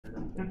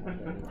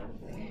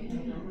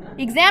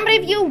Exam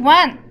review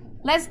 1.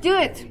 Let's do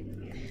it.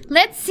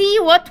 Let's see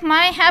what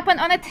might happen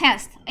on a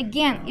test.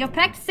 Again, your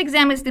practice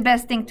exam is the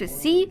best thing to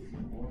see.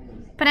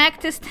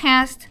 Practice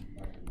test.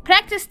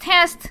 Practice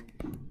test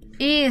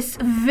is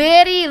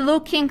very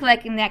looking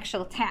like an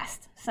actual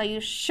test. So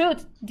you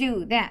should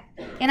do that.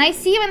 And I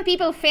see when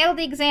people fail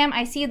the exam,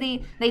 I see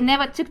they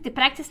never took the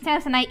practice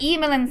test, and I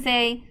email and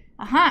say,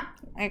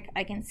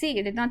 I can see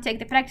you did not take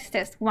the practice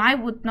test. Why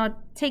would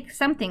not take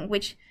something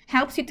which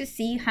helps you to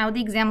see how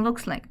the exam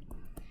looks like?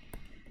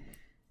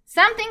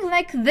 Something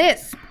like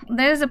this.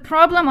 There's a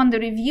problem on the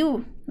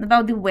review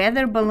about the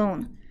weather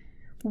balloon.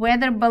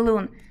 Weather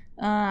balloon.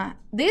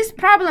 This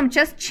problem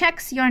just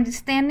checks your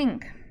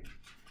understanding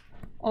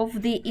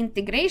of the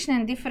integration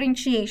and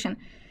differentiation.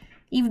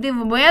 If the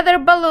weather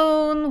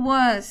balloon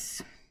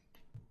was,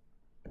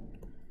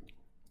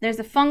 there's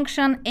a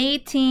function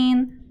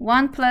 18,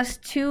 1 plus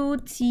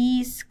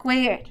 2t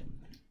squared.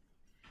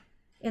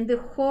 And the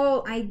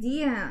whole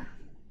idea,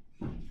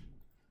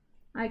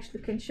 I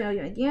actually can show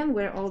you again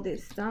where all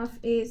this stuff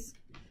is.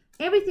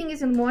 Everything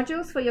is in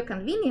modules for your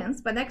convenience,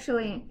 but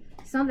actually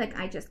it's not like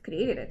I just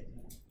created it.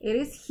 It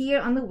is here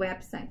on the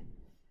website.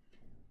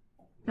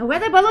 A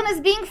weather balloon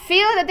is being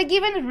filled at a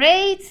given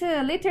rate,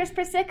 liters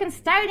per second,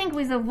 starting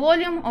with a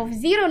volume of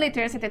 0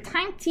 liters at a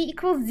time t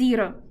equals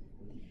 0.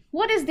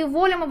 What is the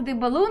volume of the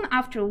balloon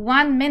after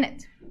 1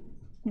 minute?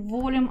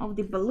 Volume of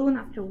the balloon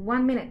after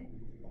 1 minute.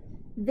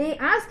 They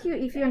ask you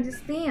if you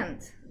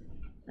understand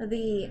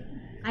the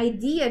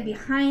idea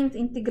behind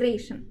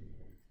integration.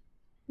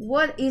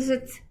 What is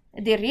it?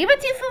 A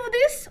derivative of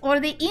this or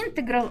the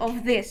integral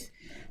of this?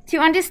 To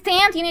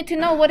understand, you need to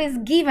know what is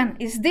given.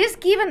 Is this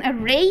given a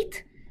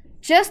rate?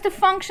 Just a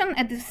function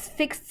at this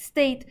fixed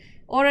state,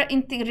 or a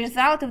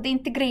result of the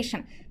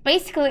integration?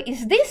 Basically,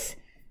 is this,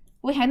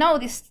 we know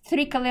this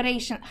three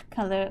correlation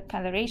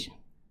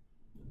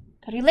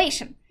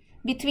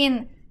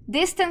between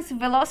distance,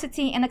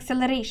 velocity, and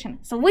acceleration.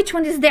 So which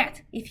one is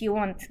that, if you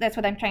want? That's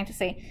what I'm trying to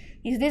say.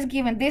 Is this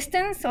given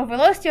distance or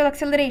velocity or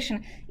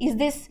acceleration? Is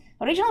this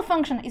original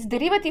function, is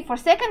derivative or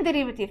second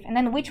derivative? And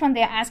then which one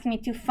they are asking me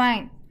to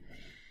find?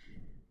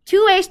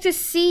 Two ways to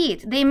see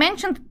it. They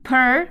mentioned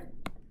per.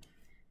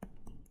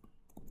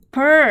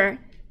 Per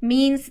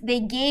means they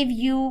gave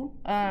you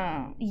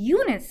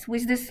units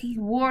with this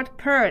word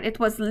per. It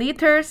was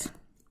liters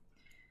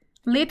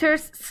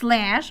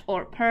slash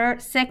or per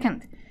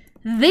second.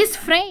 This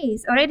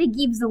phrase already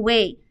gives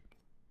away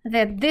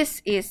that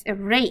this is a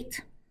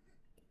rate.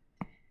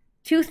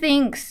 Two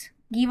things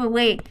give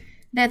away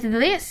that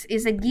this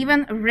is a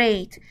given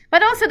rate.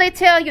 But also they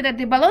tell you that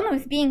the balloon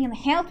is being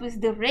held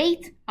with the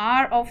rate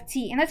r of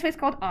t, and that's why it's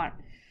called r.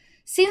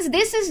 Since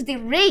this is the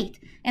rate,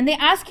 and they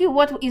ask you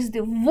what is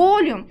the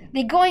volume,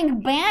 they're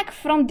going back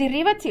from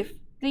derivative.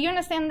 Do you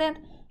understand that?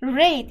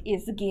 Rate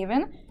is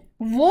given.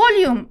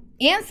 Volume,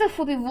 answer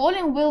for the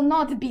volume will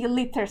not be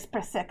liters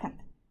per second.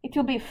 It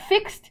will be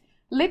fixed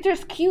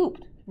liters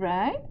cubed,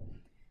 right?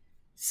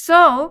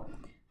 So,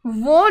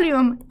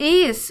 volume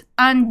is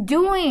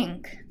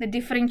undoing the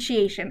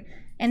differentiation.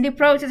 And the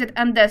process that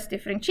undoes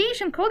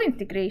differentiation called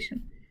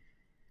integration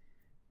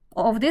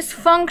of this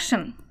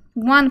function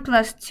 1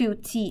 plus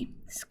 2t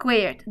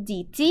squared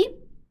dt.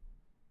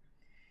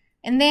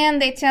 And then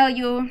they tell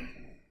you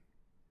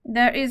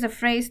there is a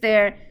phrase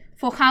there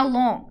for how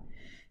long.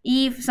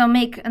 If, so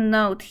make a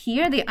note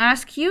here, they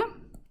ask you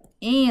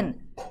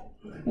in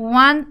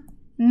 1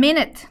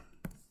 minute.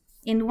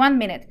 In 1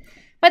 minute.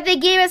 But they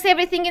gave us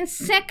everything in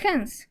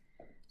seconds.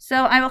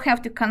 So I will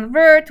have to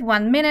convert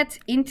 1 minute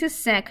into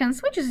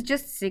seconds, which is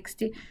just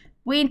 60.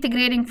 We're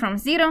integrating from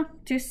 0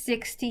 to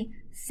 60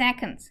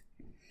 seconds.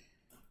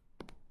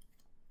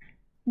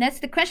 That's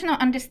the question of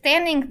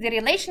understanding the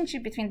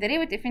relationship between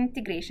derivative and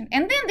integration.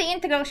 And then the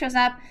integral shows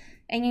up,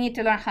 and you need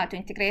to learn how to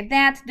integrate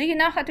that. Do you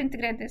know how to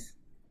integrate this?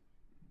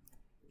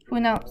 Who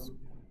knows?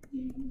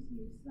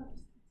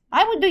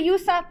 I would do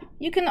U-sub.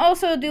 You can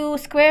also do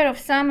square of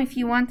sum if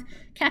you want.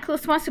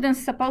 Calculus 1 students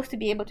are supposed to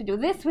be able to do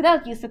this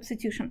without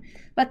U-substitution.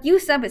 But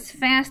U-sub is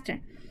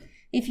faster.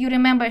 If you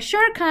remember a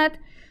shortcut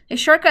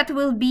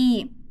will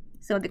be,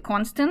 so the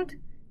constant,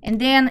 and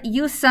then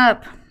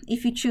U-sub,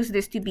 if you choose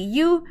this to be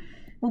U,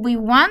 will be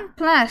 1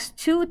 plus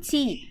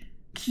 2t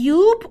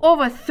cube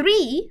over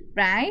 3,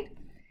 right?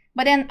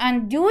 But then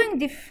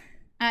undoing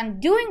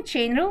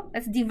chain rule,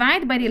 let's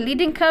divide by the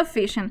leading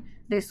coefficient,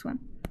 this one.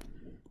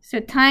 So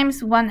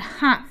times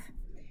 1/2.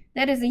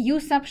 That is a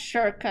U-sub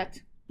shortcut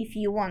if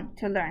you want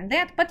to learn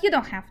that, but you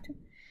don't have to.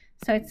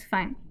 So it's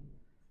fine.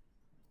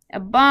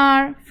 A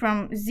bar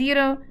from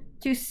 0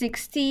 to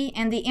 60,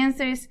 and the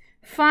answer is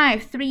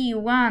 5, 3,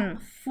 1,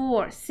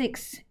 4,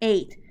 6,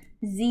 8,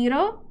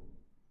 0.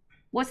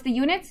 What's the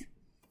units?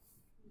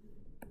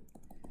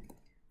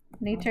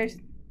 Liters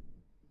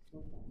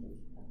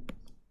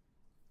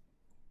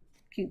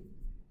cube.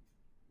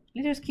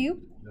 Liters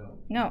cube? No.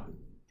 No.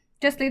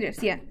 Just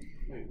liters, yeah.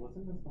 Wait,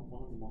 wasn't this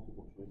one of the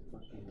multiple choice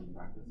questions in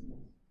practice test?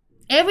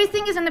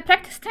 Everything is in the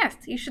practice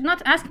test. You should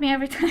not ask me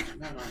every time.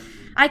 No.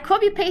 I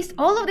copy paste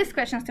all of these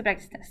questions to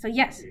practice test. So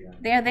yes,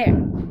 they are there.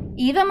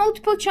 Either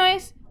multiple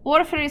choice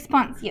or for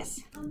response, yes.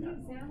 On the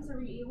exams, are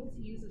we able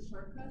to use a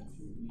shortcut?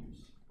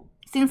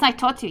 Since I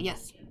taught you,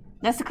 yes.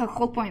 That's the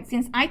whole point.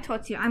 Since I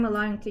taught you, I'm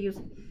allowing to use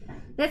it.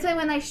 That's why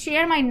when I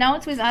share my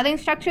notes with other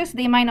instructors,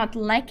 they might not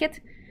like it,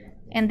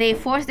 and they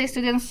force their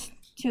students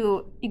to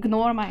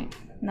ignore my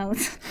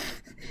notes.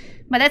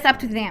 But that's up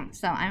to them,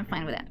 so I'm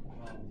fine with that.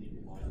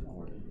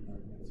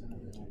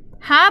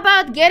 How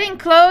about getting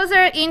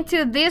closer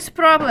into these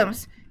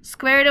problems?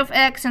 Square root of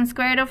x and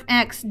square root of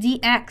x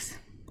dx.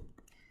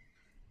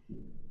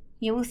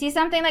 You will see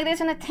something like this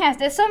in a test.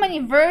 There's so many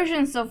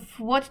versions of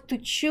what to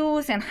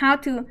choose and how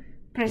to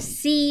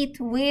proceed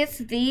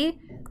with the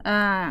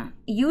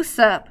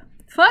U-sub.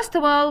 First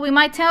of all, we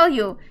might tell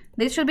you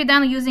this should be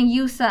done using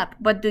U-sub,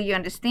 but do you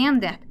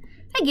understand that?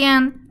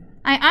 Again,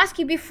 I asked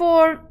you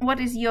before, what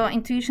is your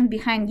intuition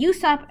behind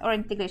U-sub or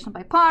integration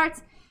by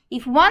parts?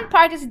 If one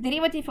part is a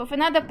derivative of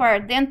another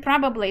part, then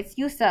probably it's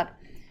U-sub.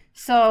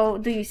 So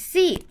do you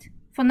see it?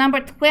 For number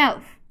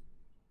 12,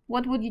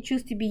 what would you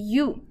choose to be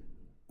U?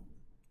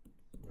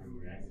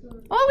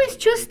 Always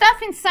choose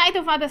stuff inside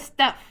of other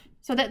stuff.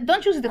 So that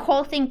don't choose the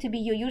whole thing to be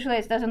U. Usually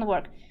it doesn't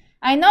work.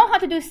 I know how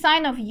to do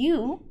sine of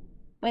U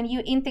when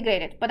you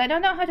integrate it, but I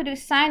don't know how to do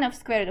sine of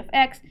square root of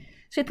x.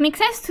 So it makes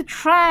sense to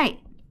try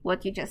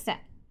what you just said.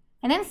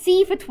 And then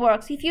see if it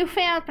works. If you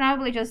fail,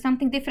 probably just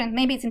something different.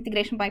 Maybe it's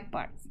integration by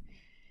parts.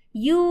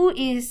 U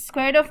is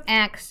square root of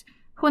x.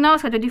 Who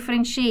knows how to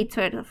differentiate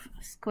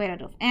square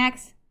root of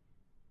x?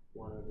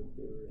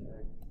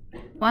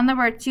 1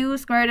 over 2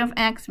 square root of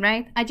x,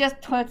 right? I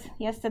just taught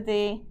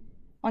yesterday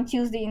on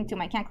Tuesday into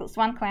my calculus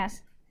 1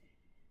 class.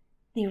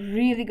 They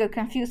really got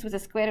confused with the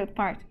square root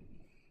part.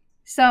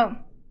 So,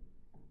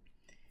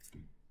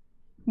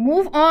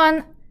 move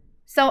on.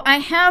 So I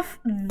have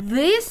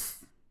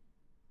this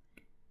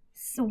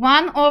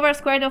 1 over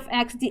square root of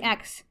x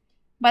dx.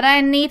 But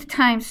I need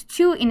times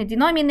 2 in the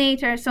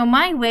denominator. So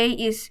my way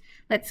is,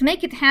 let's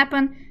make it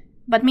happen,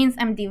 but means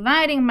I'm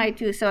dividing by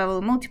 2, so I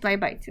will multiply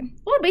by 2.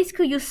 Or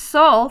basically you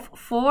solve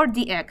for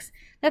dx.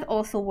 That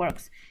also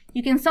works.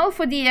 You can solve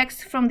for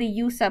dx from the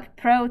U-sub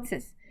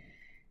process.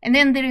 And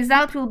then the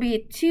result will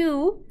be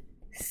 2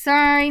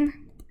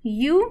 sine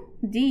u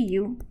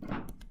du.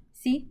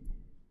 See?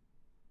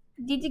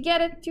 Did you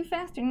get it too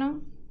fast or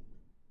no?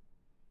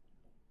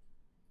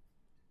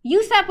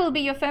 U-sub will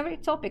be your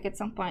favorite topic at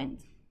some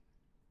point,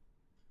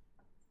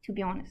 to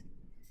be honest.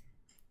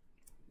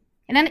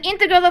 And then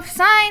integral of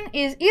sine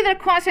is either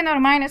cosine or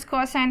minus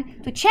cosine.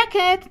 To check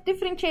it,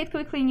 differentiate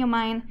quickly in your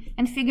mind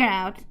and figure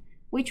out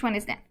which one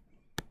is that.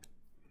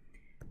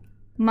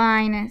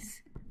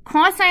 Minus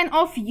cosine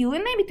of u,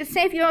 and maybe to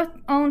save your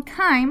own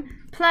time,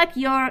 plug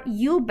your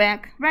u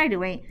back right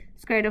away.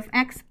 Square root of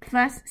x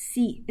plus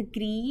c.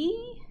 Agree?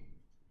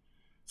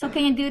 So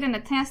can you do it in a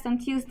test on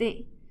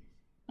Tuesday?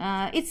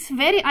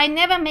 I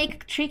never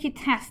make tricky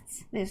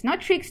tests. There's no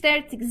tricks there.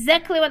 It's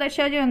exactly what I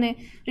showed you in the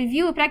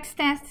review practice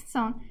test.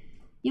 So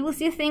you will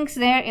see things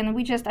there, and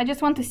I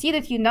just want to see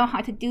that you know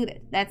how to do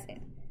that. That's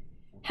it.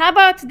 How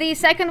about the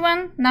second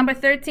one, number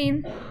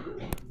 13?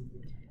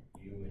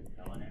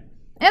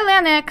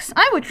 ln x.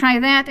 I would try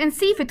that and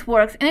see if it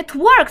works. And it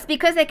works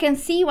because I can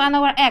see 1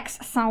 over x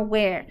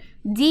somewhere.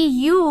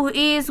 Du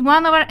is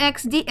 1 over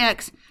x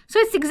dx. So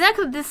it's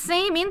exactly the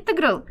same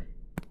integral.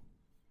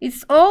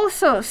 It's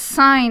also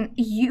sine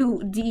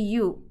u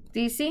du. Do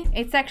you see?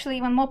 It's actually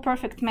even more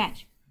perfect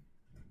match.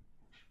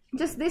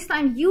 Just this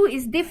time u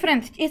is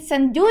different. It's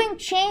undoing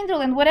chain rule,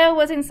 and whatever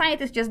was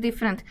inside is just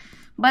different.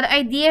 But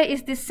idea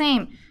is the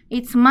same.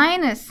 It's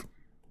minus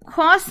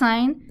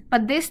cosine,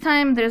 but this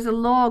time there's a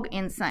log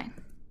inside.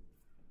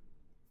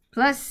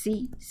 Plus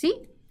c.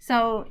 See?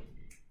 So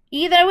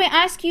either we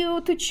ask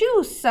you to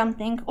choose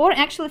something or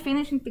actually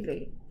finish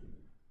integrating.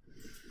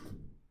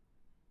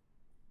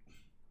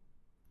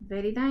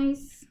 Very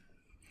nice.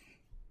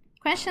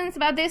 Questions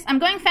about this? I'm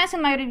going fast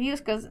in my reviews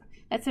because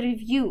that's a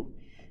review.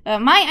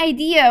 My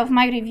idea of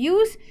my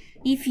reviews,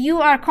 if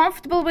you are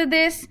comfortable with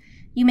this,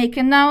 you make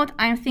a note.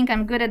 I think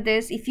I'm good at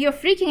this. If you're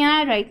freaking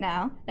out right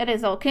now, that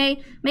is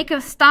okay. Make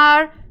a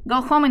star, go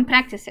home and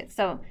practice it.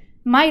 So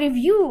my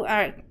review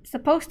are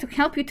supposed to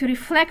help you to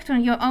reflect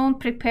on your own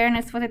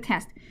preparedness for the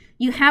test.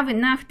 You have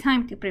enough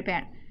time to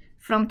prepare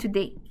from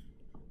today.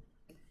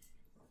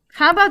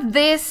 How about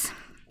this?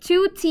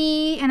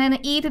 2t and then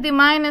e to the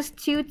minus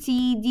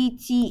 2t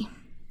dt.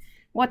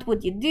 What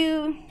would you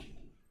do?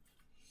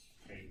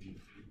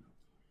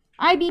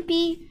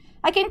 IBP.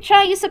 I can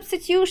try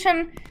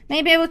U-substitution.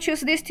 Maybe I will choose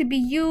this to be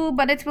u,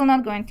 but it will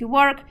not going to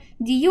work.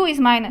 Du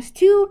is minus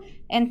 2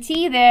 and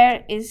t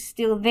there is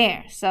still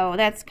there. So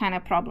that's kind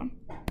of a problem.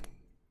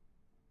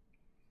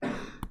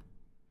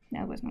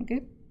 That was not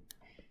good.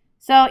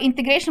 So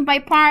integration by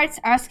parts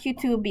asks you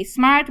to be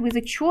smart with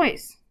a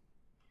choice.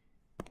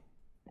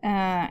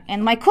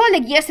 And my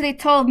colleague yesterday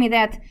told me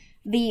that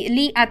the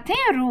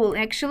Li-Aten rule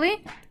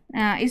actually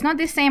is not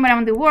the same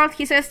around the world.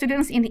 He says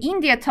students in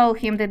India told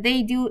him that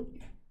they do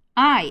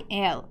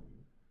IL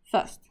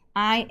first.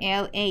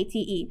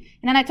 I-L-A-T-E.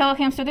 And then I told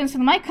him students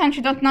in my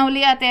country don't know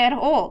Li-Aten at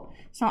all.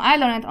 So I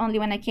learned it only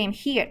when I came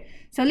here.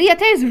 So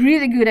Liate is a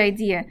really good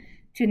idea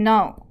to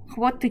know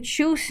what to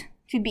choose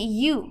to be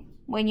U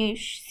when you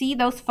see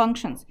those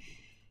functions.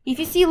 If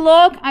you see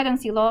log, I don't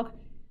see log.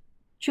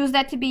 Choose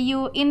that to be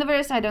U.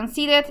 Inverse, I don't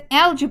see that.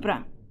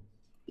 Algebra.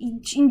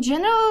 In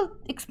general,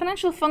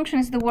 exponential function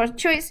is the worst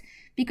choice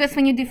because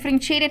when you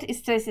differentiate it, it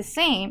stays the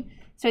same.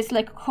 So it's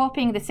like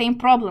copying the same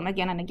problem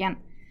again and again.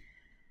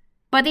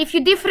 But if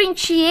you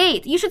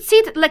differentiate, you should see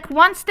it like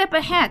one step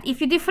ahead. If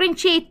you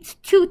differentiate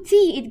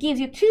 2t, it gives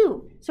you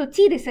 2. So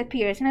t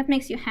disappears and that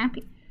makes you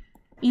happy.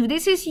 If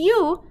this is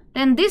U,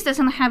 then this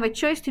doesn't have a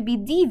choice to be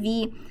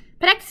dv.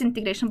 Practice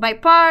integration by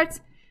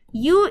parts.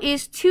 U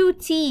is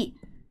 2t.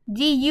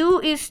 du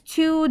is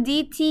 2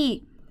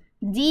 dt.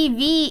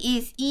 dv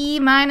is e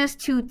minus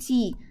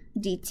 2t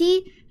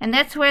dt. And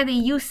that's where the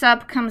u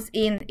sub comes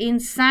in,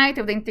 inside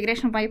of the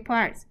integration by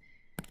parts.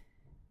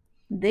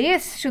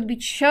 This should be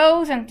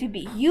chosen to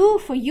be U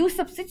for U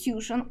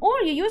substitution,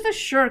 or you use a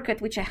shortcut,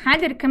 which I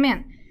highly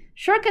recommend.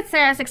 Shortcut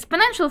says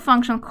exponential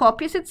function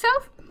copies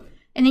itself,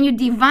 and then you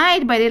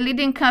divide by the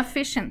leading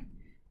coefficient.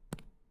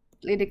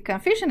 Leading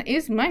coefficient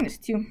is minus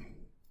 2.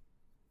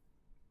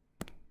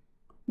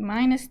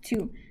 Minus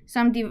 2. So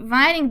I'm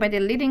dividing by the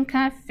leading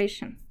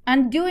coefficient.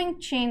 Undoing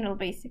chain rule,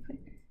 basically.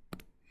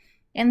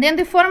 And then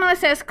the formula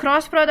says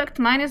cross product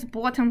minus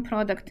bottom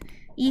product.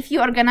 If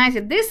you organize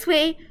it this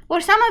way,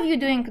 or some of you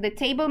doing the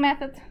table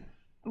method,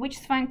 which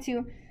is fine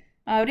to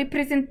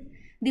represent,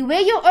 the way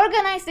you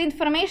organize the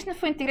information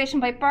for integration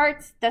by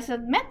parts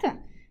doesn't matter.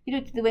 You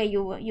do it the way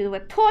you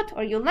were taught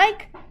or you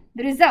like,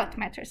 the result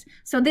matters.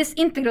 So this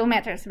integral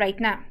matters right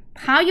now.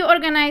 How you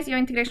organize your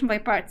integration by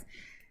parts,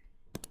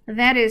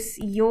 that is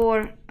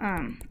your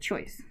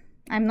choice.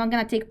 I'm not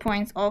going to take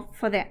points off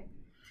for that.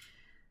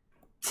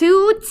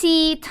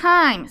 2t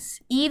times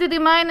e to the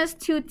minus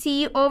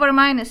 2t over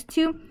minus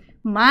 2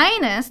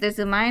 minus, there's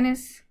a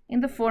minus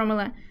in the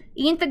formula,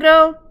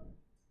 integral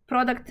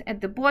product at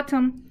the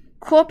bottom,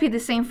 copy the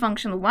same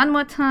function one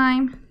more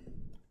time,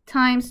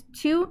 times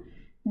 2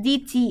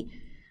 dt.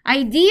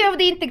 Idea of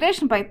the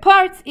integration by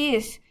parts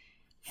is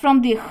from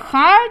the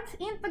hard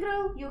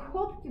integral, you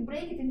hope to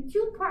break it in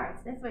two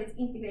parts. That's why it's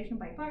integration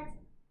by parts.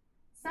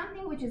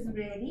 Something which is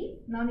ready,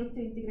 no need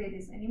to integrate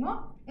this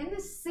anymore, and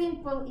the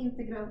simple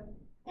integral.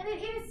 And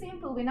it is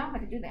simple, we know how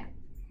to do that.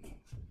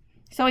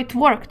 So it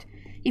worked.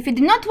 If it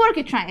did not work,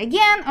 you try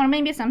again, or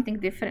maybe something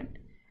different.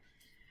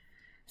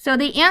 So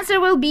the answer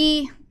will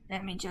be,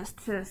 let me just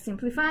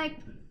simplify it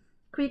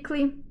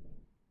quickly.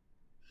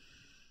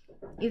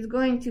 It's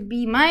going to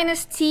be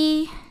minus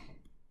t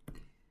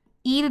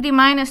e to the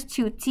minus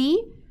 2t,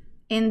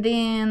 and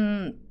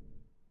then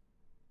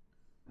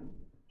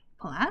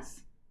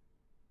plus.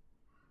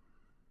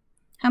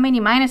 How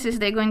many minuses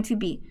there going to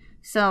be?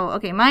 So,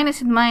 okay,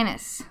 minus and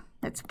minus.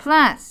 That's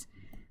plus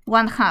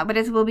 1/2, but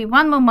it will be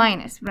one more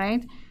minus,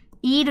 right?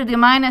 E to the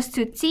minus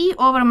 2t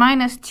over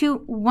minus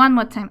 2 one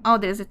more time. Oh,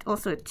 there's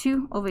also a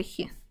 2 over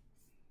here.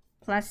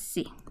 Plus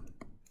c.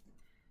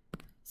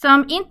 So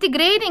I'm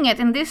integrating it,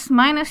 and this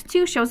minus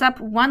 2 shows up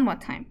one more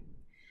time.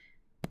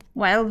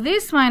 While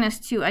this minus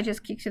 2, I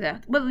just kicked it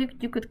out. Well,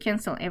 you could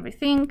cancel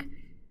everything.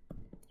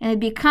 And it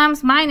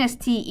becomes minus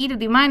t e to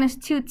the minus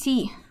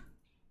 2t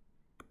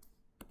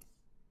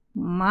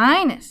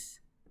minus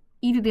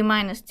e to the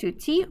minus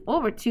 2t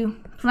over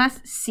 2 plus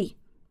c.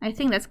 I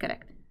think that's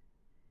correct.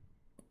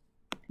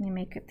 Let me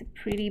make it a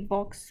pretty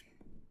box.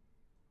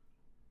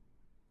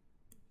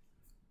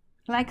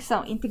 Like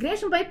so.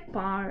 Integration by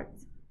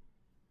parts.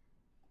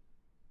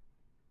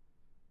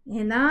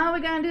 And now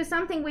we're going to do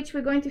something which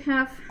we're going to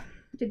have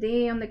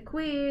today on the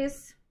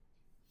quiz.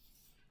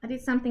 I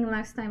did something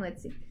last time.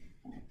 Let's see.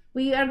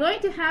 We are going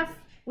to have,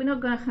 we're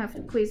not going to have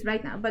the quiz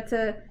right now, but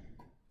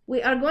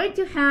we are going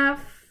to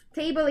have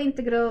table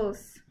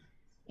integrals,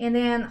 and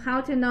then how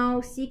to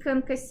know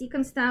secant,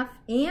 cosecant stuff,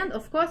 and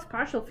of course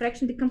partial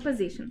fraction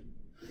decomposition.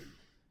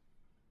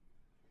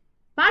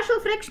 Partial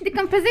fraction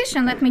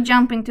decomposition, let me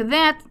jump into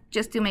that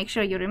just to make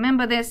sure you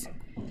remember this.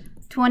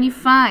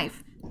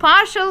 25.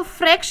 Partial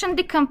fraction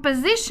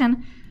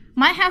decomposition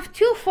might have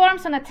two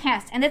forms on a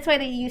test, and that's why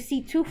you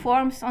see two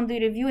forms on the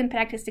review and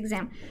practice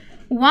exam.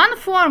 One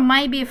form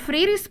might be a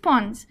free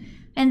response,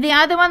 and the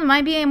other one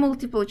might be a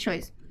multiple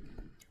choice.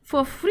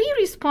 For free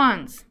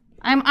response,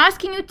 I'm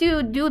asking you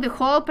to do the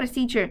whole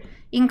procedure,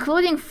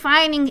 including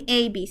finding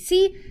A, B,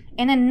 C,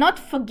 and then not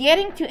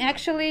forgetting to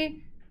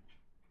actually,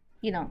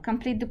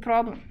 complete the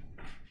problem.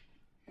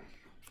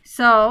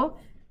 So,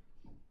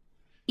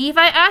 if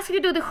I ask you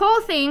to do the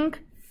whole thing,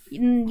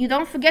 you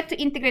don't forget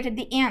to integrate at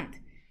the end.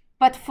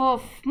 But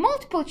for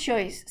multiple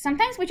choice,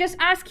 sometimes we just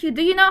ask you,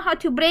 do you know how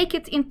to break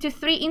it into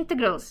 3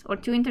 integrals, or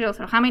 2 integrals,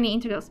 or how many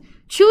integrals?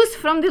 Choose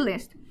from the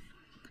list.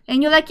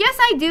 And you're like, yes,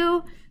 I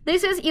do.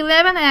 This is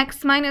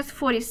 11x minus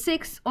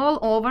 46 all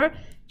over.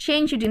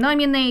 Change your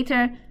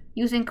denominator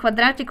using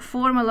quadratic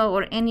formula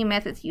or any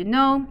method you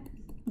know,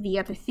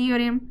 Vieta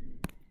theorem,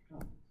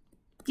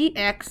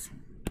 dx.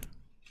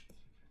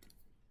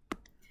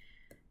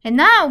 And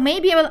now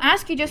maybe I will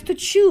ask you just to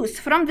choose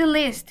from the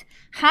list.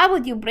 How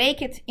would you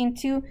break it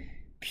into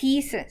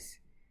pieces?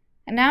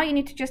 And now you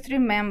need to just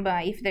remember,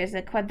 if there's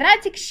a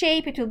quadratic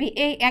shape, it will be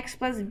ax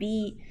plus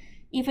b.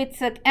 If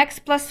it's at x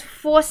plus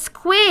 4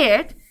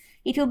 squared,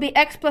 it will be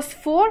x plus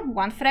 4,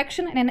 one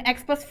fraction, and then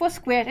x plus 4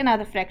 squared,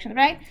 another fraction,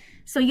 right?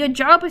 So your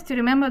job is to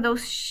remember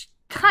those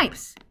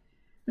types.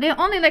 There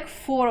are only like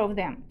 4 of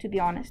them, to be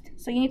honest.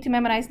 So you need to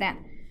memorize that.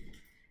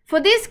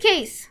 For this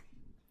case,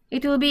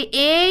 it will be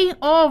a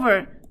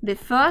over the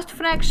first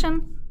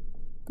fraction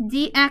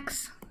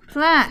dx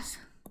plus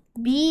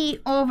b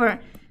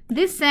over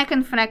this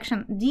second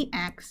fraction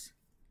dx.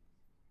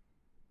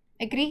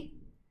 Agree?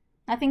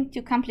 Nothing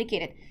too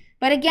complicated.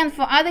 But again,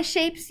 for other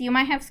shapes, you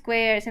might have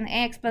squares and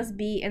ax plus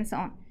b and so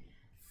on.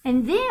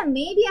 And then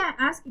maybe I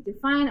ask you to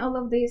find all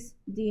of this.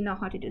 Do you know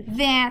how to do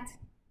that?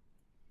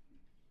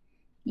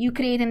 You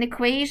create an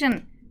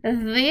equation.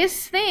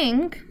 This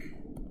thing,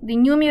 the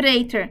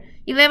numerator,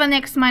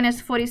 11x minus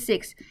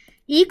 46,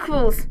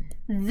 equals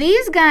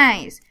these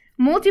guys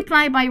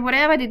multiplied by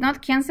whatever did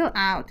not cancel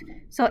out.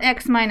 So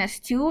x minus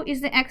 2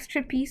 is the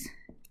extra piece.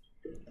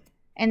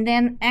 And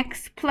then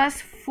x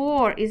plus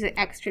 4 is the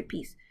extra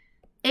piece.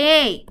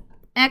 A,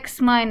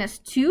 x minus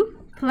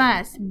 2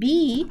 plus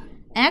b,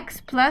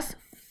 x plus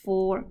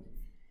 4.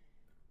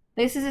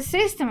 This is a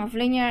system of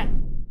linear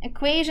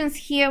equations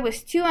here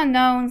with 2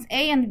 unknowns,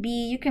 a and b.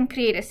 You can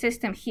create a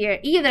system here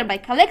either by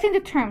collecting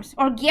the terms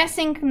or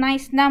guessing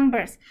nice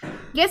numbers.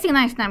 Guessing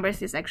nice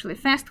numbers is actually a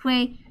fast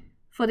way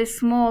for the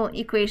small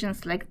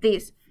equations like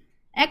this.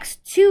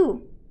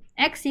 x2,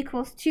 x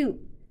equals 2,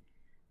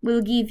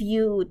 will give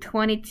you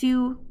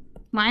 22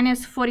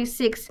 minus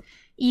 46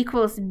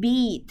 equals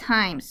b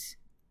times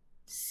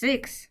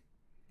 6.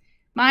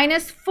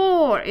 Minus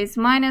 4 is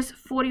minus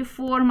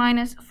 44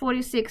 minus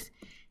 46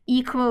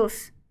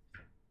 equals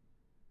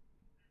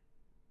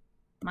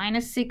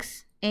minus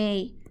 6a,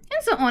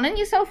 and so on, and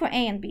you solve for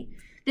a and b.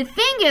 The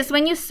thing is,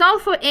 when you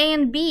solve for a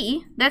and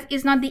b, that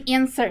is not the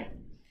answer.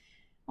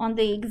 On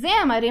the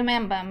exam, I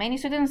remember, many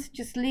students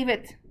just leave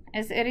it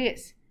as it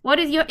is. What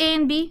is your a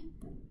and b?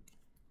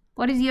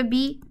 What is your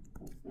b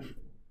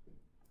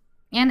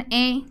and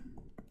a?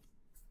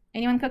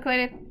 Anyone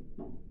calculate it?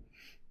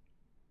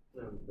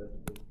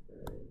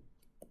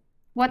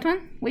 What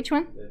one? Which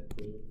one?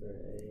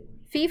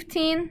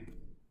 15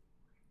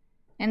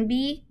 and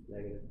b?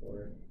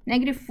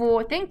 Negative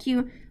 4. Thank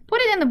you.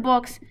 Put it in the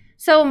box.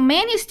 So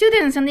many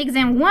students on the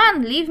exam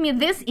 1 leave me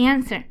this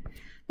answer.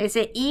 They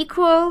say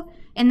equal,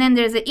 and then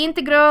there's an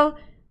integral.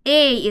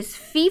 A is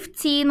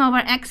 15 over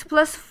x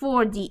plus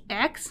 4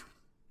 dx.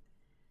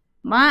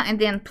 And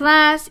then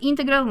plus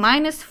integral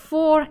minus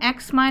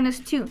 4x minus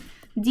 2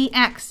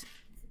 dx.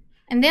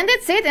 And then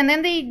that's it, and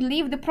then they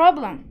leave the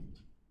problem.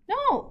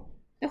 No.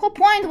 The whole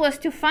point was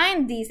to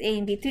find these a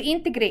and b, to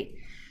integrate.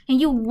 And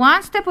you're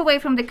one step away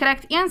from the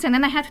correct answer, and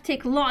then I have to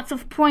take lots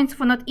of points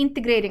for not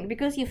integrating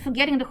because you're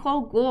forgetting the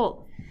whole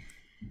goal.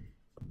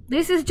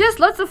 This is just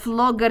lots of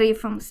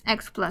logarithms.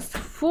 X plus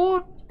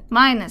 4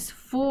 minus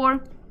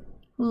 4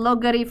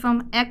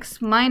 logarithm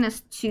x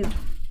minus 2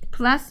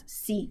 plus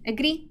c.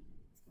 Agree?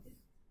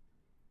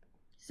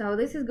 So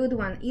this is a good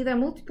one. Either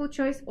multiple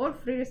choice or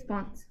free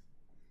response.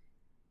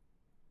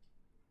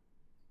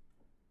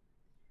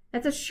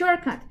 That's a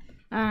shortcut.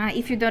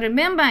 If you don't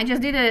remember, I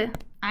just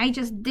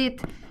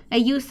did a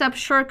U-sub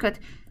shortcut.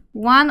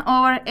 1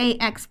 over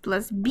ax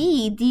plus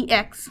b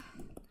dx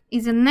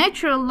is a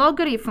natural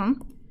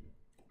logarithm,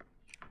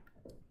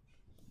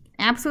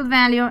 absolute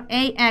value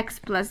ax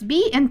plus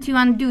b, and to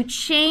undo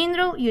chain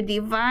rule, you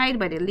divide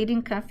by the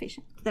leading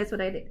coefficient. That's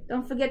what I did.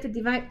 Don't forget to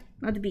divide,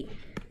 not b,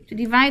 to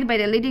divide by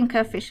the leading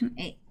coefficient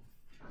a.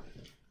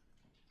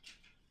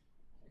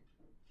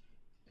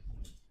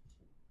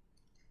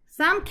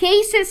 Some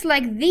cases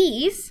like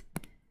these,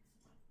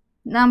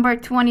 number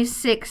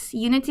 26,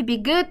 you need to be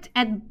good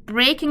at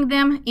breaking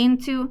them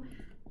into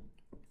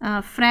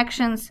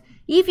fractions.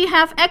 If you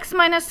have x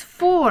minus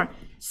 4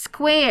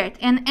 squared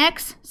and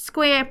x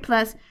squared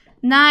plus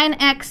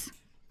 9x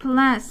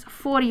plus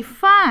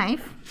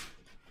 45,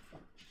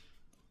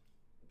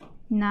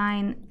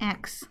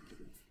 9x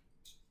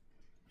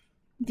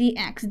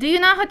dx. Do you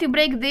know how to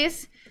break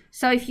this?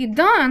 So if you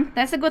don't,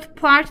 that's a good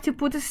part to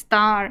put a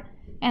star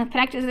and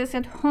practice this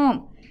at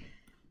home.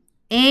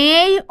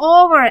 A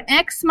over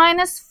x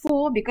minus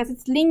 4, because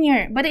it's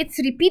linear, but it's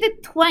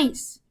repeated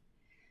twice.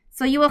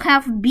 So you will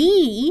have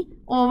b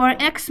over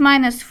x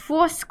minus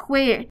 4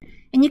 squared.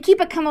 And you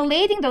keep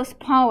accumulating those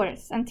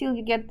powers until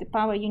you get the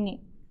power you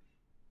need.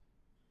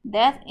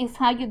 That is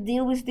how you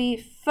deal with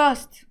the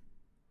first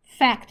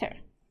factor.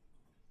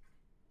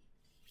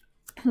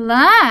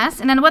 Plus,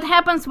 and then what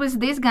happens with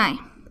this guy?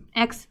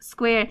 X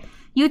squared.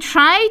 You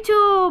try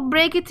to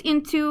break it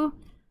into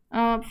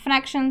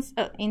fractions,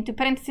 into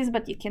parentheses,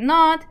 but you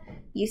cannot.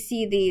 You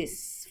see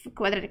this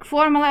quadratic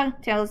formula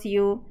tells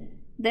you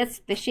that's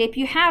the shape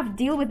you have.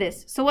 Deal with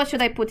this. So what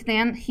should I put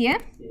then here?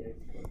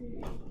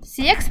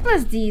 Cx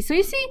plus d. So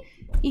you see,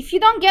 if you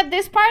don't get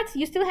this part,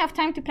 you still have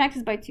time to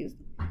practice by Tuesday.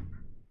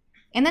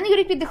 And then you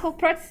repeat the whole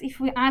part if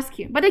we ask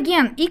you. But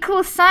again,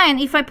 equal sign,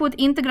 if I put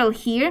integral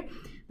here,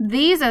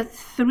 these are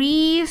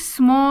 3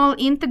 small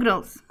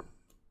integrals.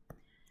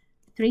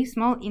 3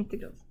 small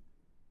integrals.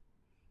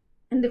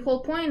 And the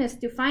whole point is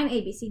to find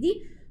a, b, c,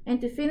 d,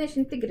 and to finish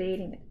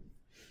integrating it.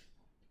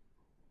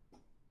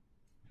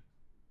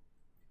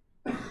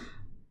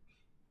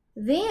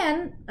 Then,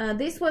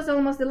 this was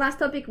almost the last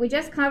topic. We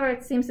just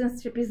covered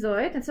Simpson's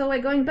trapezoid, and so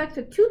we're going back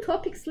to 2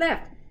 topics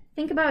left.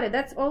 Think about it,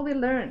 that's all we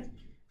learned.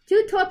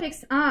 2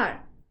 topics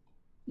are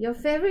your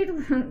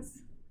favorite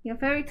ones, your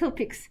favorite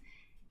topics.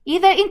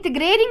 Either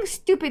integrating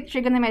stupid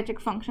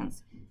trigonometric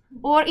functions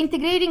or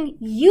integrating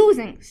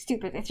using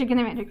stupid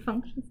trigonometric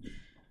functions.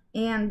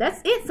 And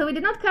that's it. So we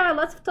did not cover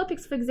lots of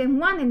topics for exam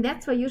 1, and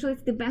that's why usually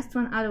it's the best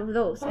one out of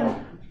those. And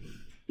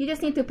you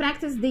just need to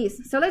practice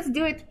these. So let's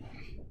do it.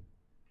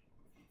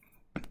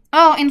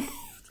 Oh, and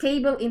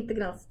table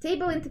integrals.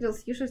 Table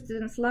integrals, usually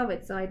students love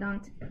it, so I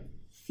don't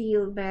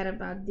feel bad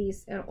about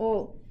this at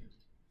all.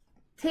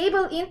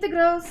 Table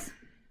integrals.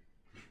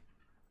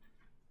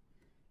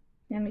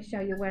 Let me show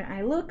you where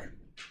I look.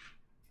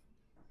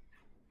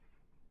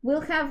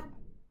 We'll have,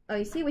 oh,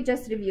 you see, we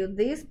just reviewed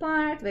this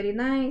part, very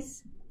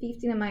nice.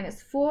 15 and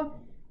minus 4.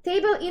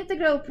 Table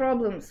integral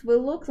problems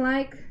will look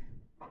like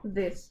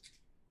this.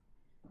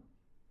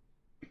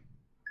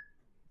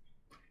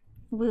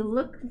 Will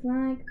look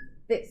like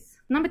this.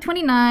 Number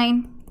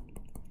 29.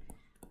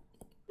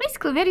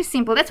 Basically very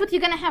simple. That's what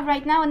you're gonna have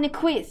right now in the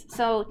quiz.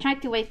 So try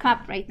to wake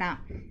up right now,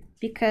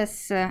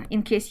 because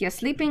in case you're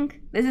sleeping,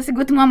 this is a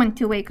good moment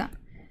to wake up.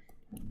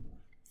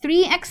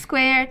 3x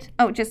squared,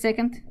 oh, just a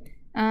second.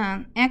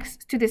 X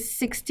to the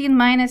 16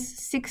 minus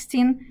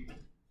 16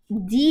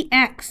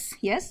 dx,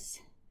 yes?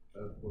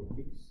 For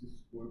x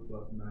squared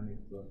plus 9x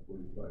plus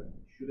 45,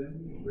 shouldn't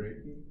we break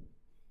it?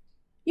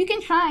 You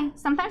can try.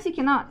 Sometimes you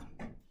cannot.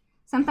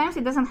 Sometimes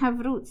it doesn't have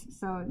roots,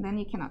 so then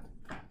you cannot.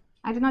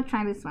 I did not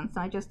try this one,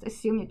 so I just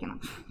assume you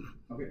cannot.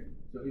 Okay,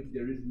 so if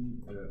there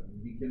isn't,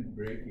 we can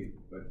break it,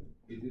 but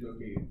is it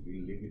okay if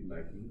we leave it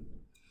like this?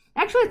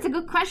 Actually, it's a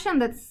good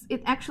question.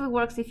 It actually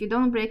works if you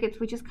don't break it.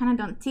 We just kind of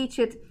don't teach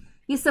it.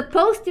 You're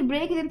supposed to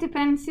break it into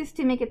parentheses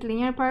to make it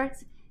linear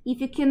parts. If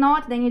you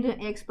cannot, then you do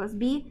x plus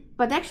b.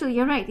 But actually,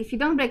 you're right. If you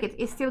don't break it,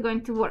 it's still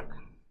going to work.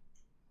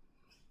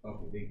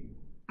 Okay, thank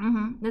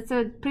you. That's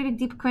a pretty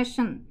deep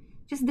question.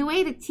 Just the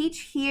way they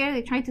teach here,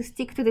 they try to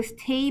stick to this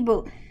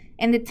table.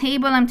 And the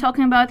table I'm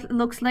talking about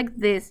looks like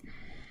this.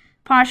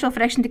 Partial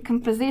fraction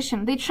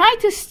decomposition. They try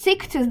to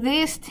stick to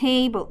this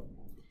table.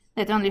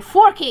 That only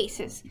 4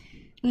 cases.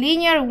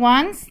 Linear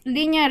once,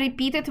 linear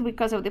repeated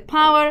because of the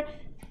power,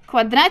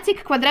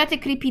 quadratic,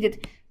 quadratic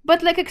repeated.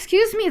 But like,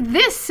 excuse me,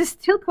 this is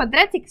still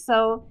quadratic,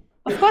 so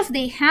of course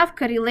they have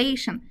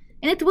correlation.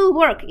 And it will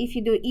work if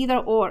you do either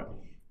or.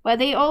 But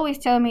they always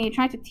tell me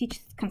try to teach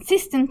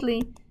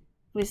consistently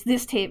with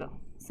this table.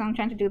 So I'm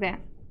trying to do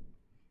that.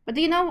 But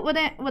do you know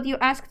what you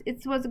asked?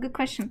 It was a good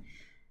question.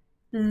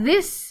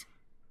 This,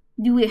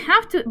 do we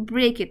have to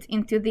break it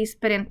into these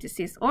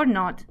parentheses or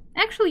not?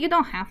 Actually, you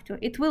don't have to.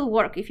 It will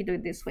work if you do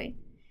it this way.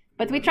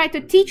 But we try to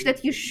teach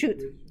that you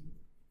should.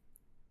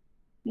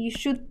 You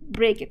should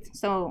break it.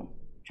 So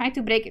try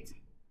to break it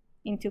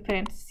into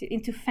parentheses,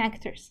 into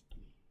factors.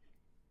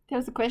 That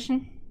was the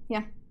question?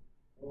 Yeah.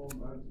 I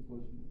have a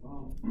question.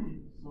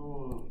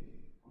 So,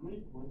 how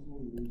many points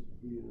will we lose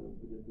if we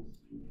get this?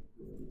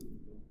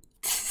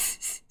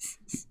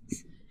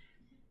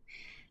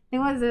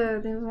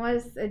 There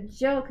was a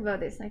joke about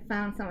this I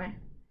found somewhere.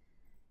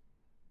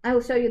 I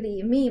will show you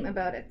the meme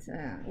about it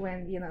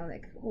when, you know,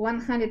 like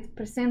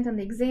 100% on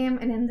the exam,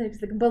 and then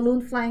there's like balloon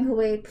flying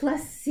away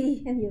plus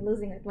C, and you're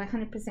losing like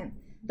 100%.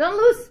 Don't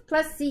lose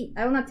plus C.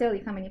 I will not tell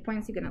you how many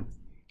points you're gonna lose.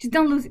 Just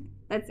don't lose it.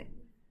 That's it.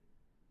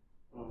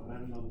 I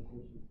have another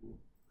question too.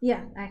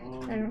 Yeah,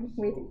 I'm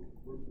waiting.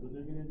 Are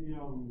there going to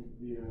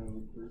be the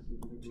recursive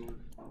intervals?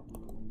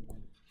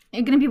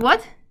 You're gonna be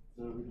what?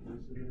 The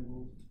recursive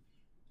intervals?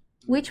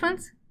 Which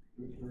ones?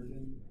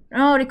 Recursion?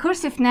 Oh,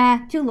 recursive,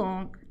 nah, too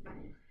long.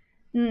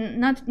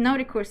 No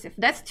recursive.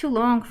 That's too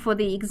long for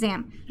the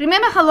exam.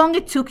 Remember how long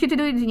it took you to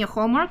do it in your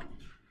homework?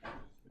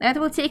 That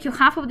will take you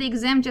half of the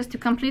exam just to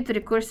complete the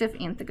recursive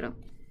integral.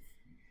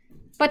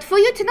 But for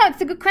you to know,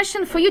 it's a good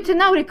question, for you to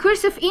know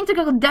recursive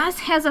integral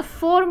has a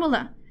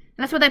formula.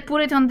 That's what I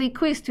put it on the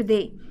quiz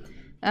today.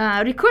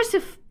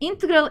 Recursive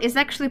integral is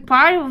actually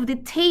part of the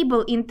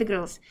table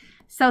integrals.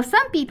 So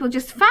some people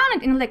just found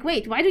it and like,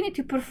 wait, why do you need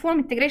to perform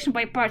integration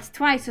by parts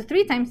twice or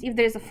 3 times if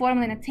there is a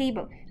formula in a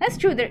table? That's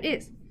true, there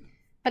is.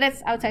 But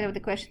that's outside of the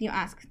question you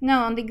asked.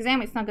 No, on the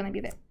exam it's not going to be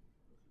there.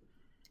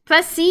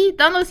 Plus C,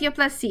 don't lose your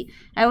plus C.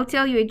 I will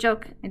tell you a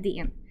joke at the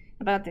end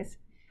about this.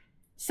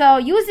 So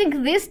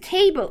using this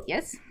table,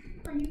 yes?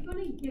 Are you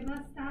going to give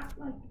us that,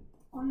 like,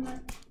 on the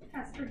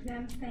test or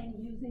exam thing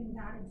using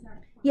that exact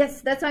one?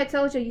 Yes, that's why I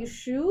told you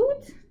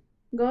should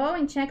go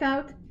and check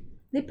out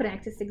the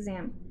practice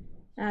exam.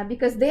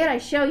 Because there I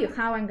show you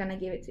how I'm going to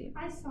give it to you.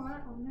 I saw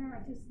it on there,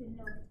 I just didn't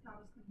know if that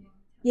was going to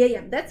be.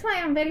 Yeah, that's why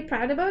I'm very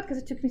proud about it, because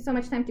it took me so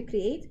much time to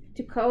create,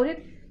 to code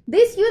it.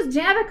 This used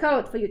Java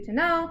code for you to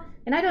know,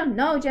 and I don't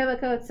know Java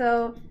code,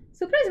 so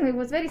surprisingly it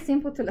was very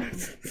simple to learn.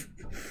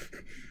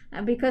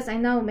 Because I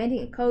know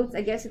many codes,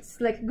 I guess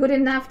it's like good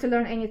enough to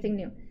learn anything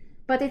new.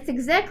 But it's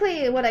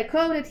exactly what I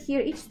coded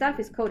here. Each stuff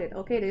is coded,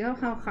 okay? Do you know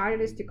how hard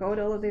it is to code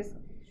all of this?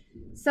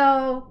 So,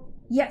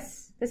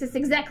 yes, this is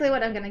exactly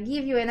what I'm going to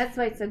give you, and that's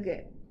why it's so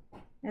good.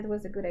 That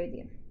was a good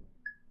idea.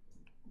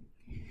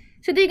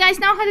 So do you guys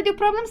know how to do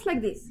problems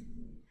like this?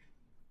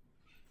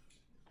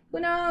 Who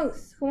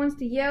knows? Who wants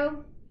to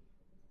yell?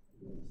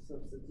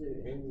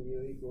 Substitute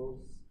nu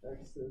equals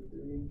x to the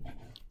 3.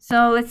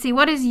 So let's see,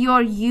 what is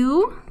your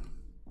u?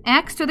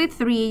 X to the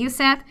 3, you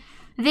said.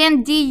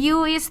 Then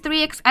du is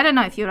 3x. I don't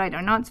know if you're right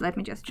or not, so let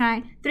me just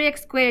try. 3x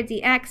squared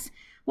dx.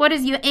 What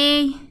is your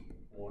a?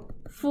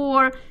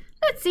 4.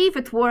 Let's see if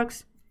it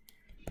works.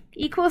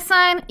 Equal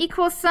sign,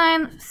 equal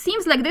sign.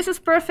 Seems like this is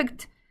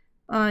perfect.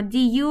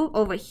 Du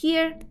over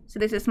here. So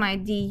this is my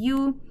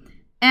du.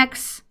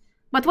 X.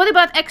 But what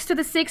about x to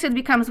the 6? It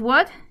becomes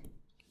what?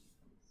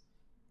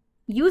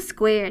 U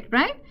squared,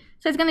 right?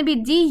 So it's going to be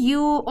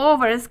du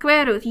over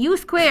square root u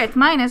squared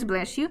minus,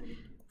 bless you,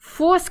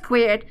 4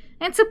 squared.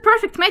 And it's a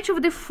perfect match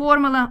of the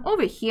formula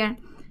over here.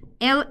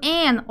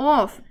 ln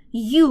of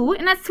u,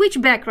 and let's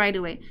switch back right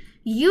away.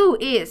 U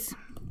is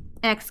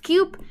x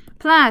cubed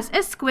plus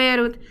a square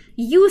root.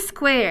 U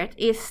squared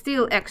is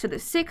still x to the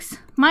 6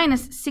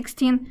 minus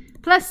 16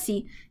 plus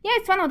c. Yeah,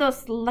 it's one of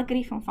those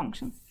logarithm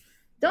functions.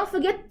 Don't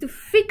forget to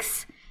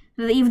fix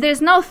if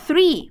there's no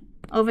 3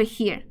 over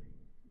here.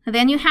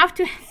 Then you have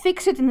to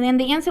fix it, and then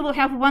the answer will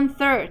have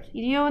 1/3.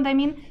 You know what I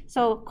mean?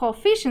 So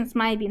coefficients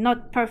might be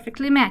not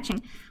perfectly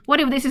matching. What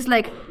if this is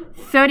like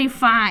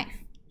 35?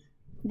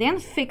 Then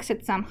fix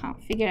it somehow.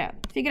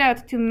 Figure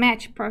out to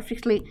match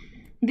perfectly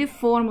the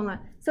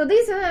formula. So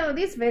these are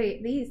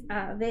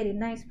very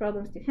nice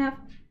problems to have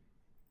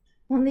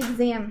on the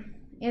exam,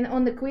 and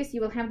on the quiz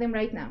you will have them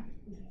right now.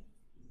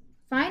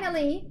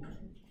 Finally,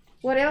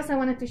 what else I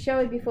wanted to show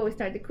you before we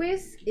start the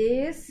quiz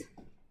is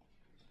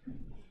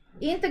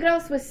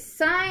integrals with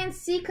sine,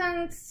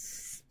 secant,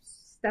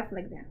 stuff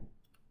like that.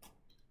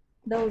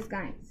 Those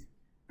guys.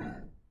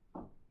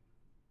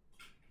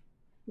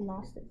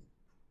 Lost it.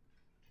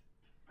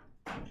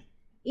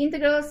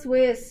 Integrals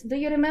with, do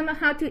you remember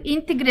how to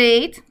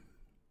integrate?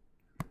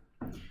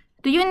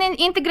 Do you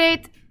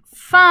integrate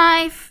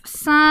 5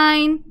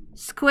 sine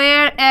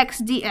square x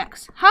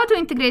dx? How to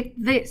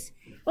integrate this?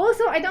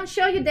 Also, I don't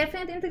show you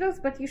definite integrals,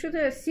 but you should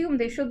assume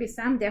there should be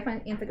some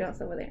definite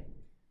integrals over there.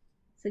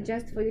 So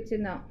just for you to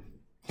know.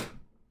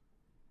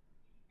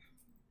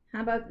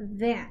 How about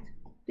that?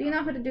 Do you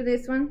know how to do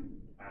this one?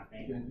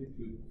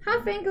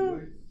 Half angle.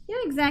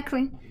 Yeah,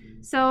 exactly.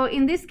 So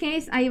in this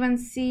case, I even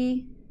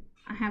see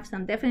I have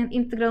some definite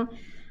integral.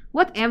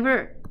 Whatever.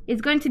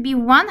 It's going to be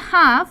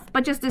 1/2,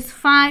 but just this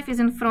 5 is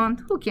in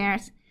front. Who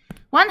cares?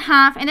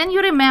 1/2, and then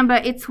you remember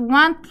it's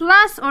 1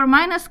 plus or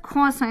minus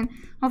cosine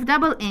of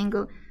double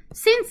angle.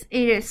 Since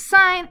it is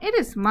sine, it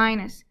is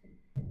minus.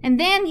 And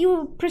then you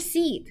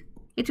proceed.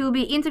 It will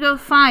be integral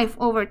 5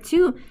 over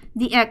 2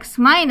 dx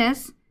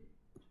minus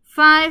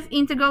 5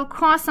 integral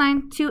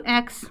cosine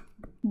 2x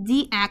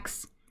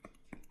dx.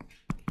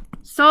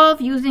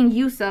 Solve using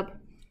u-sub.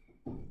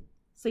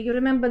 So you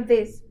remember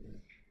this.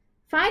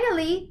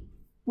 Finally,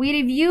 we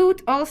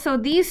reviewed also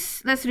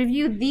these. Let's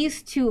review these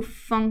two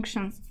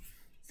functions.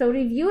 So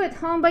review at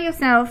home by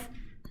yourself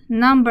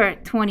number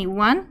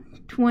 21,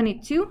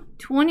 22,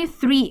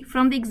 23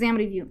 from the exam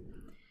review.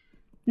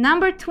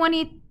 Number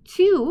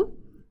 22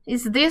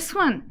 is this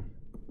one.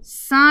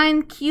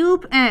 Sine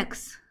cube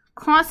x,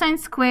 cosine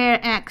square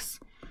x.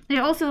 There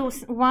are also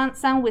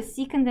some with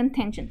secant and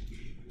tangent.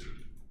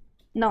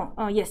 No,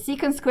 oh yes,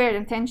 secant squared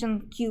and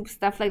tangent cube,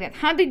 stuff like that.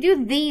 How do you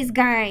do these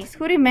guys?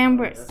 Who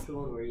remembers? That's the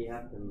one where you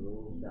have to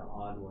move the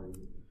odd one.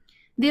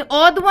 The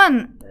odd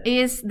one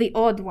is the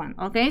odd one,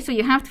 okay? So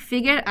you have to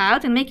figure it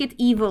out and make it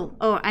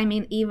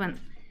even.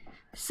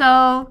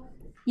 So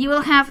you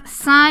will have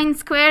sine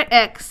square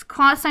x,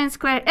 cosine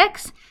square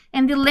x,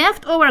 and the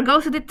leftover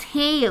goes to the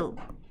tail.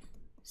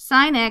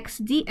 Sine x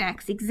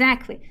dx,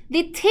 exactly.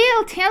 The tail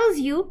tells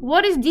you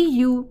what is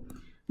du.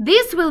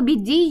 This will be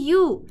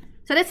du.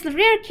 So that's the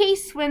rare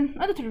case when,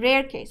 not a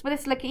rare case, but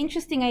it's like an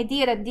interesting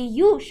idea that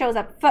du shows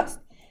up first.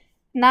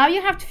 Now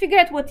you have to figure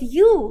out what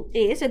u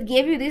is. It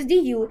gave you this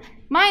du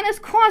minus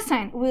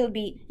cosine will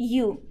be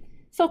u.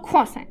 So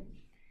cosine.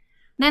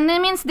 Then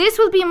that means this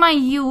will be my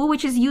u,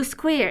 which is u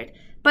squared.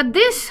 But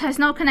this has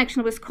no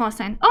connection with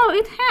cosine. Oh,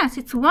 it has.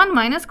 It's 1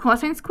 minus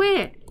cosine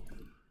squared.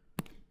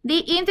 The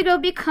integral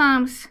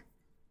becomes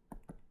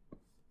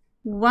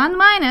 1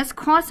 minus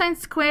cosine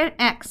square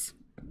x.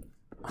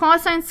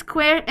 Cosine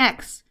square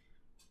x.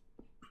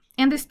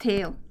 And this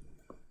tail.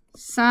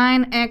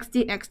 Sine x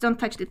dx. Don't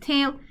touch the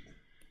tail.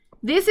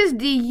 This is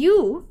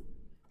du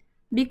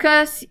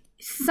because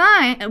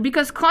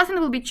cosine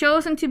will be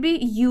chosen to be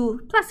u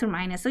plus or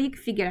minus, so you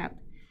can figure out.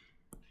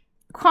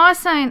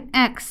 Cosine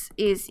x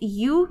is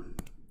u,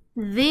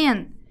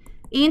 then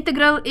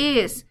integral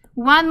is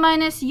 1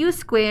 minus u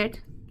squared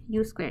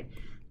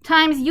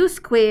times u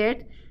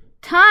squared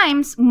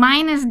times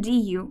minus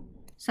du.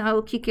 So I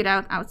will kick it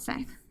out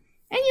outside.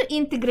 And you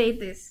integrate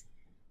this.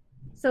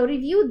 So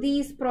review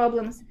these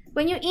problems.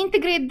 when you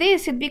integrate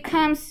this, it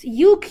becomes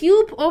u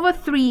cubed over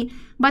 3,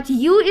 but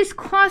u is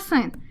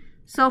cosine.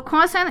 So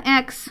cosine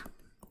x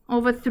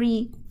over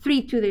 3,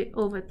 3 to the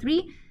over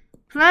 3,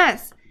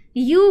 plus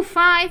u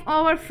 5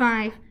 over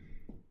 5,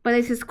 but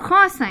this is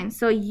cosine,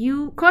 so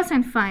u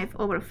cosine 5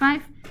 over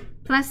 5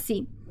 plus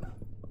c.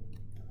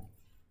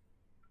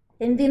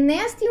 And the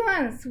nasty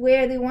ones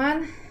were the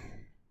one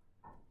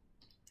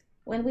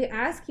when we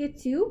ask you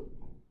to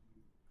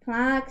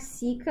plug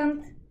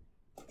secant,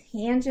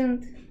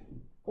 tangent,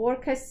 or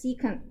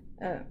cosecant,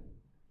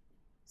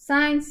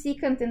 sine,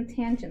 secant, and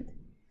tangent.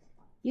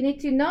 You need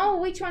to know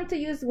which one to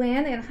use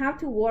when and how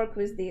to work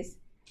with this.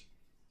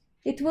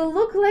 It will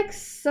look like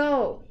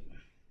so.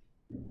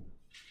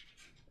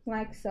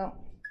 Like so.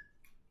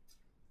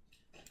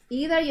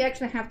 Either you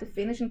actually have to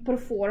finish and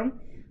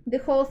perform the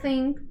whole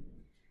thing.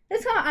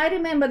 That's how I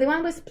remember. The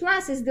one with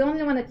plus is the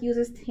only one that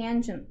uses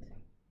tangent.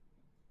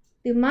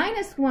 The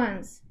minus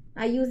ones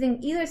are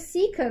using either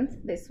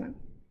secant, this one,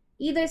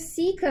 either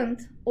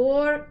secant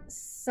or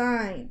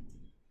sine.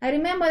 I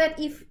remember that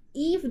if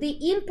the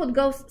input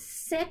goes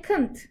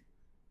second,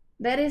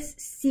 that is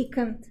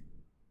secant.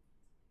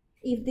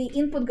 If the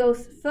input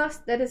goes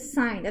first, that is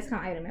sine. That's how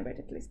I remember it,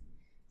 at least.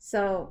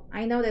 So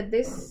I know that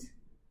this,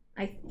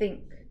 I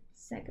think,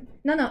 second.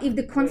 No, if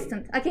the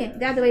constant, okay,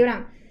 the other way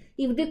around.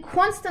 If the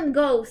constant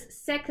goes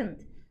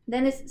second,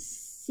 then it's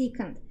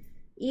secant.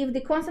 If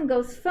the constant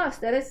goes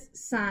first, that is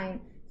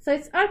sine. So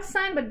it's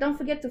arcsine, but don't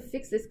forget to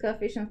fix this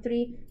coefficient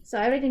 3. So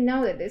I already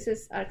know that this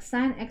is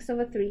arcsine x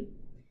over 3.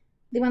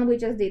 The one we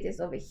just did is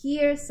over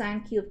here,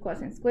 sine cubed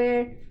cosine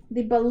square.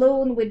 The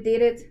balloon, we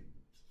did it.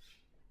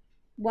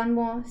 One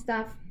more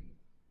stuff.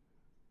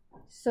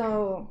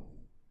 So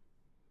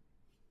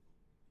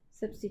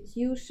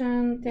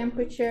substitution,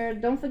 temperature.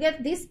 Don't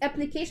forget these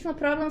applicational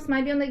problems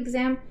might be on the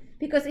exam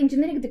because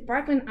engineering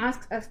department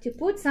asks us to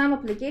put some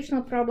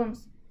applicational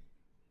problems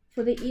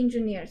for the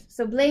engineers.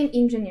 So blame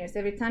engineers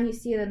every time you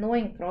see an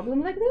annoying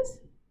problem like this.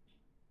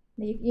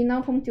 You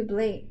know whom to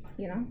blame,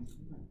 you know.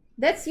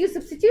 That's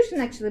U-substitution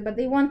actually, but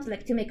they want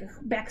like to make a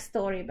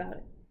backstory about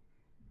it.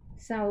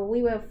 So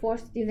we were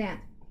forced to do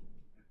that.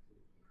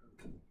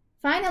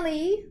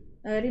 Finally,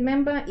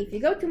 remember, if you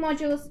go to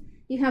modules,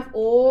 you have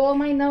all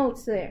my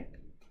notes there.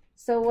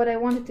 So what I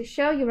wanted to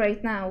show you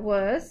right now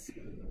was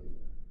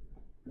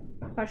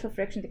partial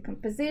fraction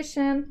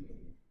decomposition,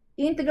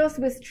 integrals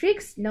with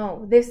tricks,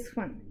 no, this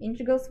one,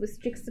 integrals with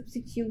trick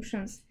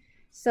substitutions.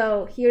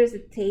 So here's a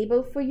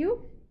table for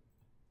you.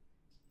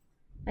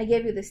 I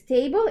gave you this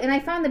table, and I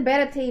found a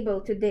better table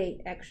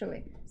today,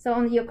 actually. So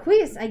on your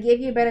quiz, I gave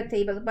you a better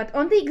table, but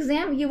on the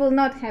exam, you will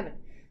not have it.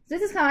 So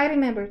this is how I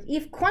remember it.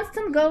 If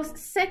constant goes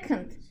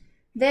second,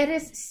 that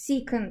is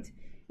secant.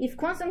 If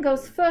constant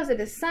goes first, that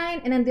is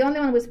sine, and then the only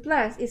one with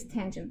plus is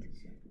tangent.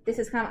 This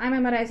is how I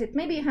memorize it.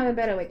 Maybe you have a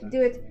better way to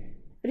do it.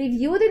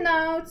 Review the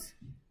notes.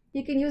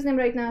 You can use them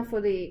right now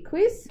for the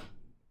quiz.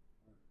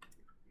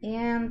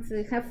 And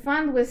have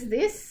fun with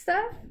this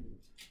stuff.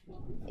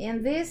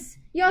 And this.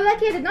 You're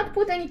lucky I did not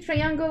put any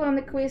triangle on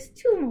the quiz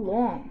too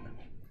long.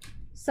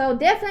 So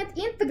definite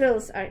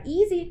integrals are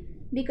easy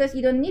because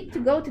you don't need to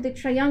go to the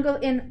triangle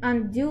and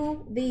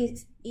undo the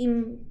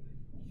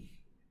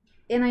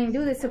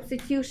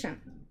substitution,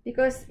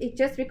 because it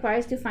just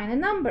requires to find a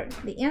number,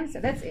 the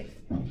answer, that's it.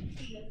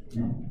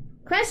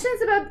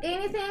 Questions about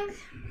anything?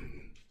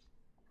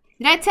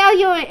 Did I tell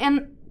you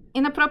an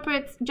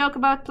inappropriate joke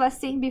about plus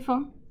C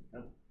before?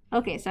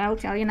 Okay, so I'll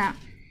tell you now.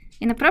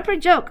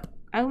 Inappropriate joke,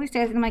 I always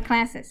say it in my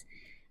classes.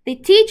 The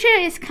teacher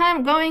is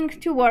going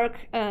to work,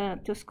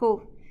 to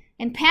school,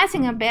 and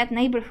passing a bad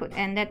neighborhood.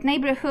 And that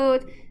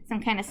neighborhood,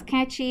 some kind of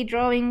sketchy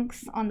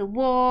drawings on the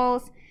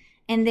walls.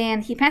 And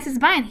then he passes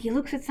by and he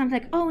looks at something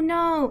like, oh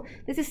no,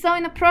 this is so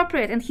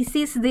inappropriate. And he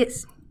sees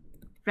this,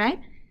 right?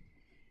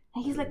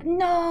 And he's like,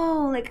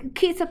 no, like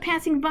kids are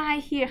passing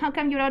by here. How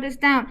come you wrote this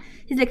down?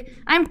 He's like,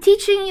 I'm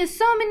teaching you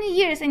so many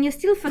years and you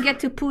still forget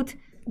to put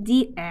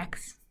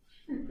dx.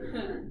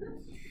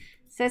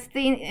 So it's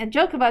the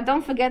joke about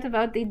don't forget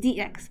about the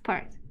dx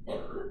part.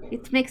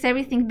 It makes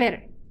everything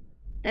better.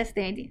 That's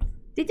the idea.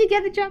 Did you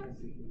get the joke?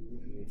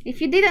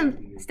 If you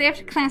didn't, stay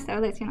after class,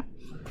 I'll let you know.